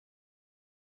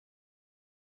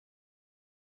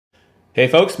Hey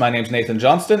folks, my name's Nathan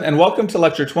Johnston, and welcome to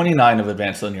Lecture 29 of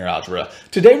Advanced Linear Algebra.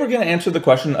 Today we're going to answer the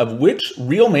question of which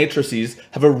real matrices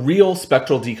have a real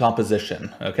spectral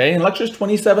decomposition. Okay, in Lectures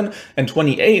 27 and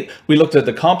 28, we looked at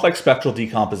the complex spectral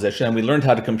decomposition, and we learned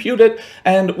how to compute it,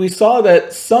 and we saw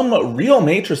that some real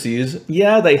matrices,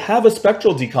 yeah, they have a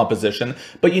spectral decomposition,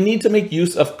 but you need to make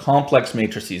use of complex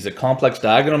matrices, a complex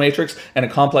diagonal matrix and a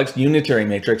complex unitary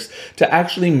matrix to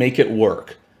actually make it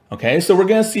work. Okay, so we're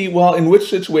going to see, well, in which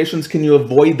situations can you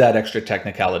avoid that extra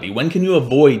technicality? When can you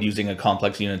avoid using a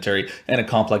complex unitary and a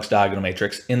complex diagonal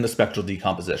matrix in the spectral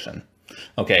decomposition?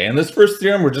 Okay, in this first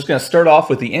theorem, we're just going to start off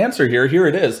with the answer here. Here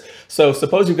it is. So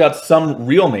suppose you've got some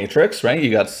real matrix, right?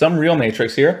 You got some real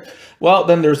matrix here. Well,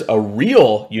 then there's a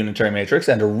real unitary matrix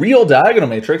and a real diagonal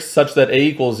matrix such that A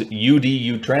equals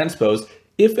UDU transpose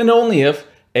if and only if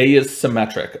A is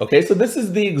symmetric. Okay, so this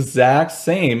is the exact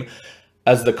same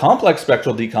as the complex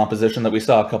spectral decomposition that we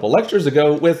saw a couple lectures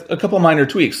ago with a couple minor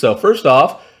tweaks. So first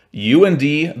off, U and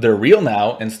D, they're real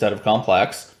now instead of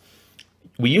complex.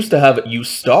 We used to have U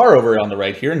star over on the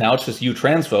right here. Now it's just U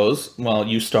transpose. Well,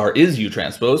 U star is U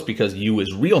transpose because U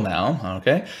is real now,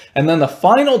 okay? And then the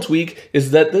final tweak is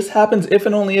that this happens if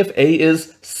and only if A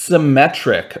is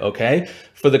symmetric, okay?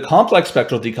 For the complex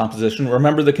spectral decomposition,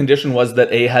 remember the condition was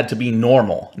that A had to be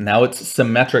normal. Now it's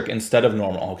symmetric instead of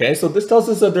normal, okay? So this tells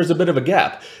us that there's a bit of a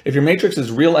gap. If your matrix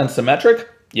is real and symmetric,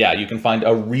 yeah, you can find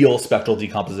a real spectral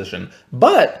decomposition.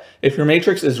 But if your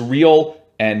matrix is real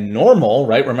and normal,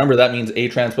 right? Remember that means A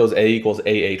transpose A equals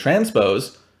AA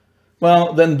transpose.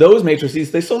 Well, then those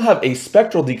matrices, they still have a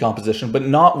spectral decomposition, but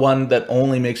not one that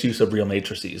only makes use of real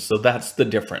matrices. So that's the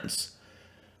difference.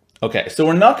 Okay, so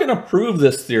we're not going to prove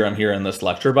this theorem here in this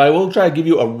lecture, but I will try to give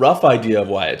you a rough idea of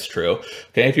why it's true.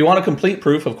 Okay, if you want a complete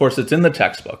proof, of course, it's in the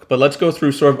textbook, but let's go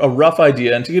through sort of a rough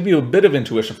idea and to give you a bit of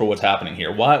intuition for what's happening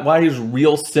here. Why is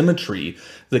real symmetry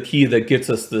the key that gets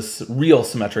us this real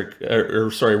symmetric,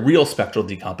 real spectral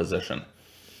decomposition?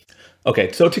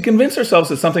 Okay, so to convince ourselves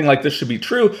that something like this should be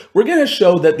true, we're going to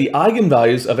show that the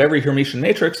eigenvalues of every Hermitian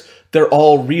matrix, they're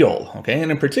all real, okay? And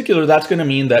in particular, that's going to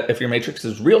mean that if your matrix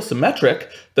is real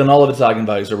symmetric, then all of its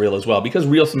eigenvalues are real as well, because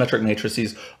real symmetric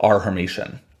matrices are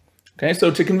Hermitian. Okay,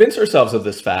 so to convince ourselves of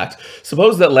this fact,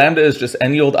 suppose that lambda is just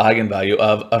any old eigenvalue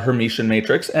of a Hermitian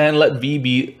matrix and let V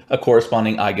be a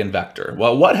corresponding eigenvector.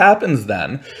 Well, what happens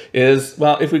then is,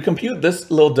 well, if we compute this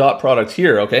little dot product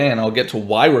here, okay, and I'll get to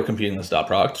why we're computing this dot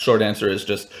product. Short answer is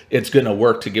just it's going to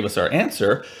work to give us our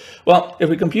answer. Well, if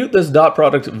we compute this dot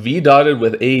product V dotted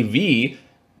with AV,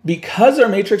 because our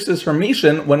matrix is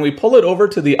Hermitian, when we pull it over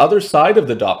to the other side of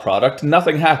the dot product,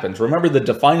 nothing happens. Remember, the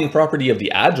defining property of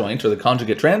the adjoint, or the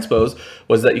conjugate transpose,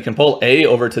 was that you can pull A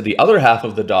over to the other half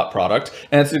of the dot product,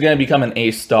 and it's going to become an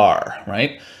A star,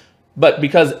 right? But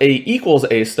because A equals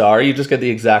A star, you just get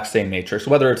the exact same matrix,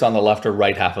 whether it's on the left or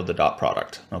right half of the dot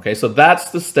product. Okay, so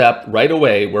that's the step right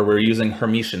away where we're using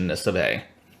Hermitianness of A,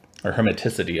 or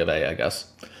Hermiticity of A, I guess.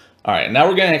 All right, now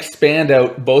we're going to expand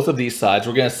out both of these sides.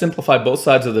 We're going to simplify both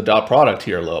sides of the dot product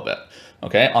here a little bit.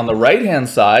 Okay, on the right-hand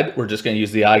side, we're just going to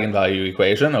use the eigenvalue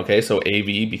equation. Okay, so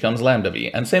AV becomes lambda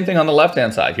V. And same thing on the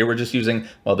left-hand side. Here we're just using,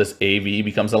 well, this AV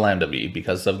becomes a lambda V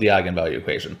because of the eigenvalue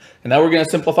equation. And now we're going to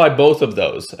simplify both of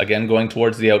those, again, going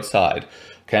towards the outside.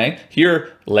 Okay,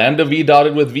 here, lambda V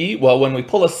dotted with V. Well, when we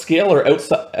pull a scalar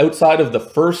outside of the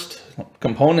first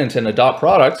component in a dot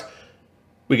product,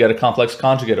 we get a complex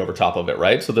conjugate over top of it,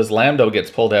 right? So this lambda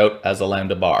gets pulled out as a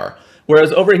lambda bar.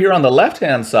 Whereas over here on the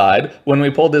left-hand side, when we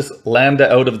pull this lambda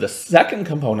out of the second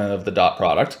component of the dot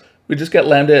product, we just get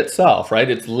lambda itself, right?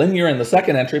 It's linear in the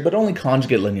second entry, but only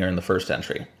conjugate linear in the first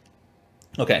entry.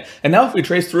 Okay, and now if we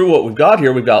trace through what we've got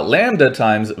here, we've got lambda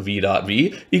times V dot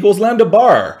V equals lambda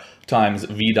bar times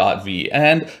V dot V.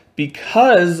 And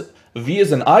because V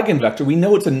is an eigenvector, we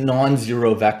know it's a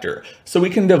non-zero vector. So we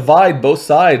can divide both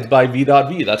sides by V dot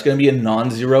V. That's going to be a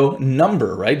non-zero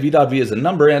number, right? V dot V is a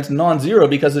number and it's non-zero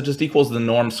because it just equals the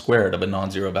norm squared of a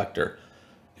non-zero vector.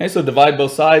 Okay, so divide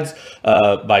both sides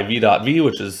by V dot V,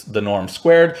 which is the norm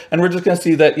squared. And we're just going to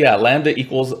see that, yeah, lambda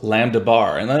equals lambda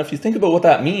bar. And then if you think about what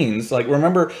that means, like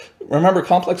remember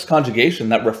complex conjugation,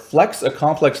 that reflects a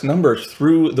complex number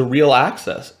through the real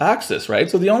axis,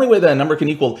 right? So the only way that a number can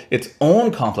equal its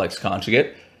own complex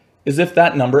conjugate is if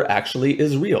that number actually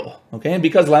is real, okay? And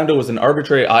because lambda was an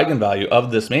arbitrary eigenvalue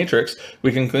of this matrix,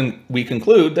 we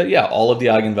conclude that, yeah, all of the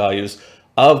eigenvalues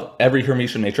of every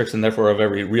Hermitian matrix, and therefore of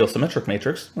every real symmetric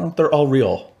matrix, well, they're all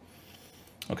real.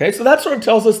 Okay, so that sort of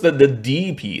tells us that the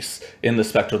D piece in the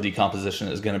spectral decomposition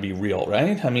is going to be real,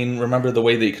 right? I mean, remember the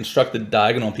way that you construct the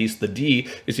diagonal piece, the D,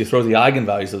 is you throw the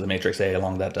eigenvalues of the matrix A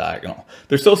along that diagonal.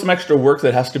 There's still some extra work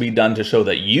that has to be done to show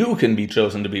that U can be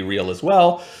chosen to be real as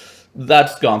well,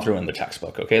 that's gone through in the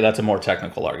textbook, okay? That's a more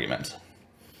technical argument.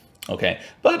 Okay,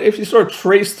 but if you sort of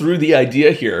trace through the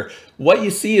idea here, what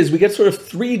you see is we get sort of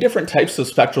three different types of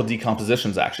spectral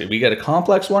decompositions, actually. We get a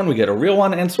complex one, we get a real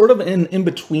one, and sort of an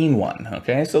in-between one,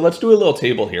 okay? So let's do a little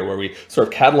table here where we sort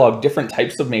of catalog different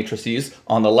types of matrices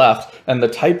on the left and the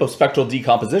type of spectral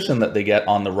decomposition that they get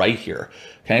on the right here.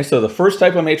 Okay, so the first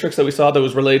type of matrix that we saw that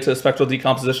was related to spectral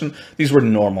decomposition, these were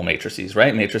normal matrices,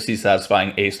 right? Matrices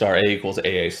satisfying A star A equals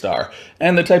AA star.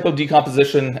 And the type of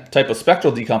decomposition, type of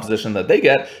spectral decomposition that they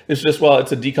get is just, well,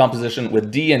 it's a decomposition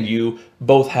with D and U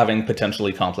both having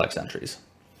potentially complex entries.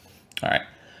 All right.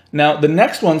 Now, the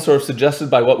next one sort of suggested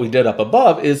by what we did up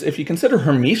above is if you consider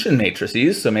Hermitian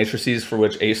matrices, so matrices for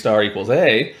which A star equals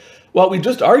A, well, we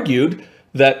just argued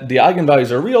that the eigenvalues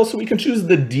are real, so we can choose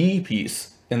the D piece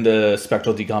in the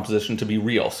spectral decomposition to be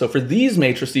real. So for these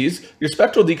matrices, your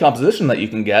spectral decomposition that you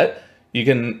can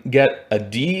get a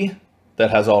D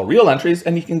that has all real entries,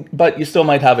 and but you still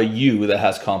might have a U that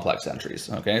has complex entries.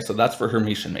 Okay, so that's for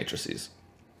Hermitian matrices.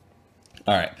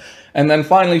 All right, and then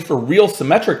finally for real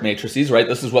symmetric matrices, right?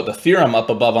 This is what the theorem up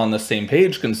above on the same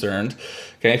page concerned.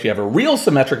 Okay, if you have a real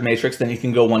symmetric matrix, then you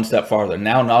can go one step farther.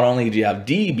 Now, not only do you have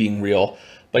D being real,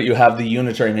 but you have the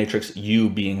unitary matrix U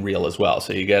being real as well.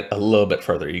 So you get a little bit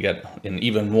further. You get an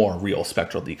even more real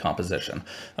spectral decomposition.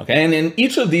 Okay, and in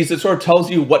each of these, it sort of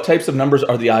tells you what types of numbers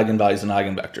are the eigenvalues and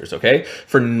eigenvectors. Okay,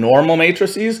 for normal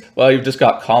matrices, well, you've just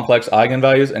got complex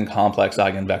eigenvalues and complex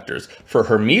eigenvectors. For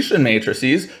Hermitian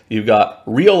matrices, you've got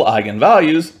real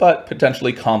eigenvalues, but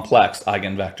potentially complex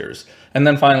eigenvectors. And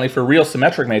then finally, for real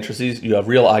symmetric matrices, you have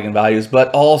real eigenvalues, but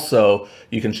also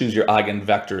you can choose your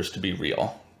eigenvectors to be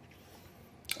real.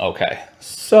 Okay,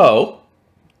 so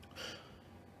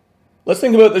let's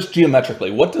think about this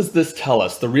geometrically. What does this tell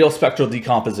us, the real spectral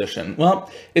decomposition? Well,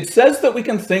 it says that we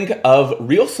can think of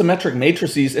real symmetric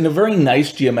matrices in a very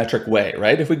nice geometric way,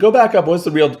 right? If we go back up, what's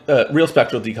the real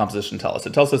spectral decomposition tell us?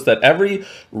 It tells us that every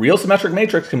real symmetric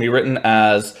matrix can be written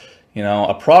as, you know,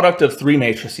 a product of three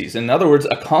matrices. In other words,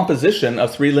 a composition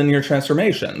of three linear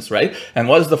transformations, right? And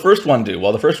what does the first one do?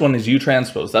 Well, the first one is U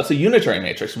transpose. That's a unitary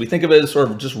matrix. We think of it as sort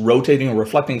of just rotating or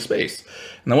reflecting space.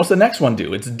 And then what's the next one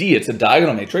do? It's D. It's a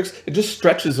diagonal matrix. It just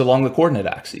stretches along the coordinate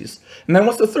axes. And then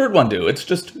what's the third one do? It's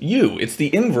just U. It's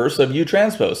the inverse of U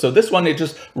transpose. So this one, it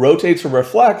just rotates or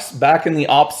reflects back in the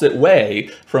opposite way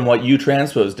from what U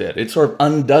transpose did. It sort of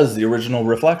undoes the original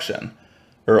reflection.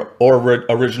 Or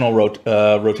original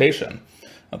rotation.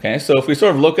 Okay, so if we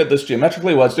sort of look at this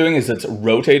geometrically, what it's doing is it's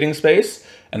rotating space,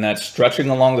 and that's stretching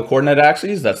along the coordinate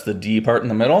axes, that's the D part in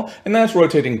the middle, and then it's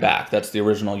rotating back, that's the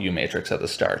original U matrix at the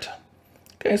start.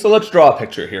 Okay, so let's draw a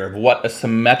picture here of what a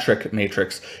symmetric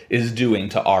matrix is doing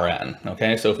to Rn.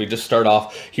 Okay, so if we just start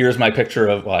off, here's my picture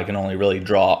of, well, I can only really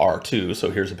draw R2, so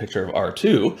here's a picture of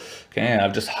R2. Okay, and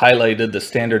I've just highlighted the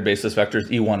standard basis vectors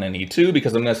E1 and E2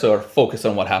 because I'm going to sort of focus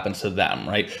on what happens to them,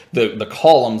 right? The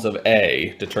columns of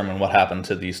A determine what happened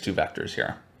to these two vectors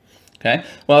here. Okay,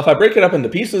 well, if I break it up into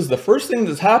pieces, the first thing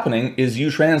that's happening is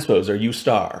U transpose or U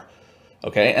star.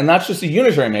 Okay, and that's just a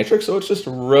unitary matrix, so it's just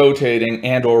rotating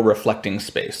and or reflecting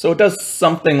space. So it does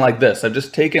something like this. I've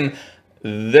just taken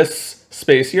this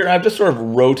space here, and I've just sort of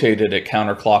rotated it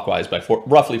counterclockwise by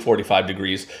roughly 45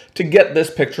 degrees to get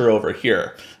this picture over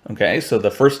here. Okay, so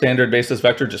the first standard basis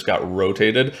vector just got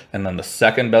rotated, and then the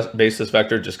second basis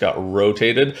vector just got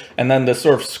rotated, and then this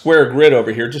sort of square grid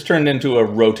over here just turned into a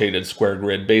rotated square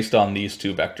grid based on these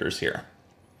two vectors here.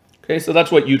 Okay, so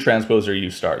that's what U transpose or U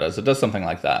star does. It does something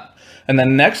like that. And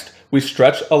then next, we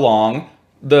stretch along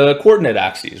the coordinate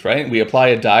axes, right? We apply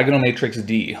a diagonal matrix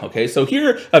D, okay? So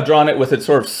here I've drawn it with it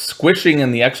sort of squishing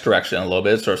in the X direction a little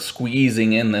bit, sort of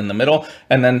squeezing in the middle,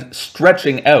 and then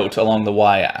stretching out along the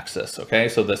Y axis, okay?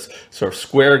 So this sort of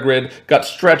square grid got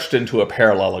stretched into a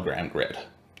parallelogram grid.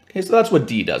 Okay, so that's what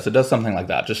D does. It does something like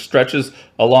that, just stretches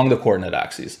along the coordinate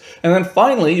axes. And then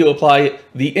finally, you apply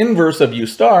the inverse of U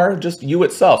star, just U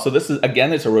itself. So this is,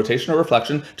 again, it's a rotation or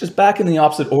reflection, just back in the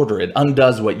opposite order. It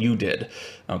undoes what U did.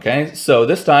 Okay, so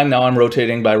this time now I'm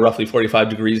rotating by roughly 45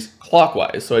 degrees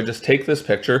clockwise. So I just take this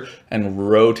picture and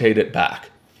rotate it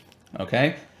back.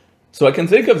 Okay, so I can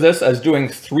think of this as doing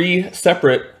three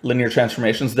separate linear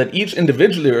transformations that each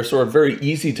individually are sort of very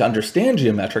easy to understand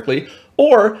geometrically,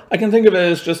 or I can think of it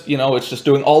as just, you know, it's just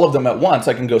doing all of them at once.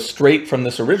 I can go straight from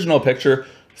this original picture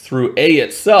through A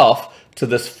itself to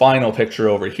this final picture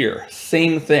over here.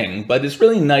 Same thing, but it's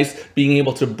really nice being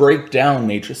able to break down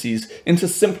matrices into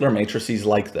simpler matrices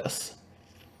like this.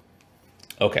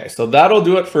 Okay, so that'll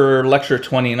do it for lecture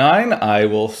 29. I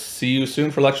will see you soon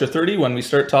for lecture 30 when we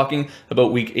start talking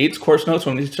about week 8's course notes,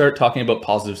 when we start talking about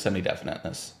positive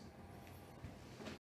semi-definiteness.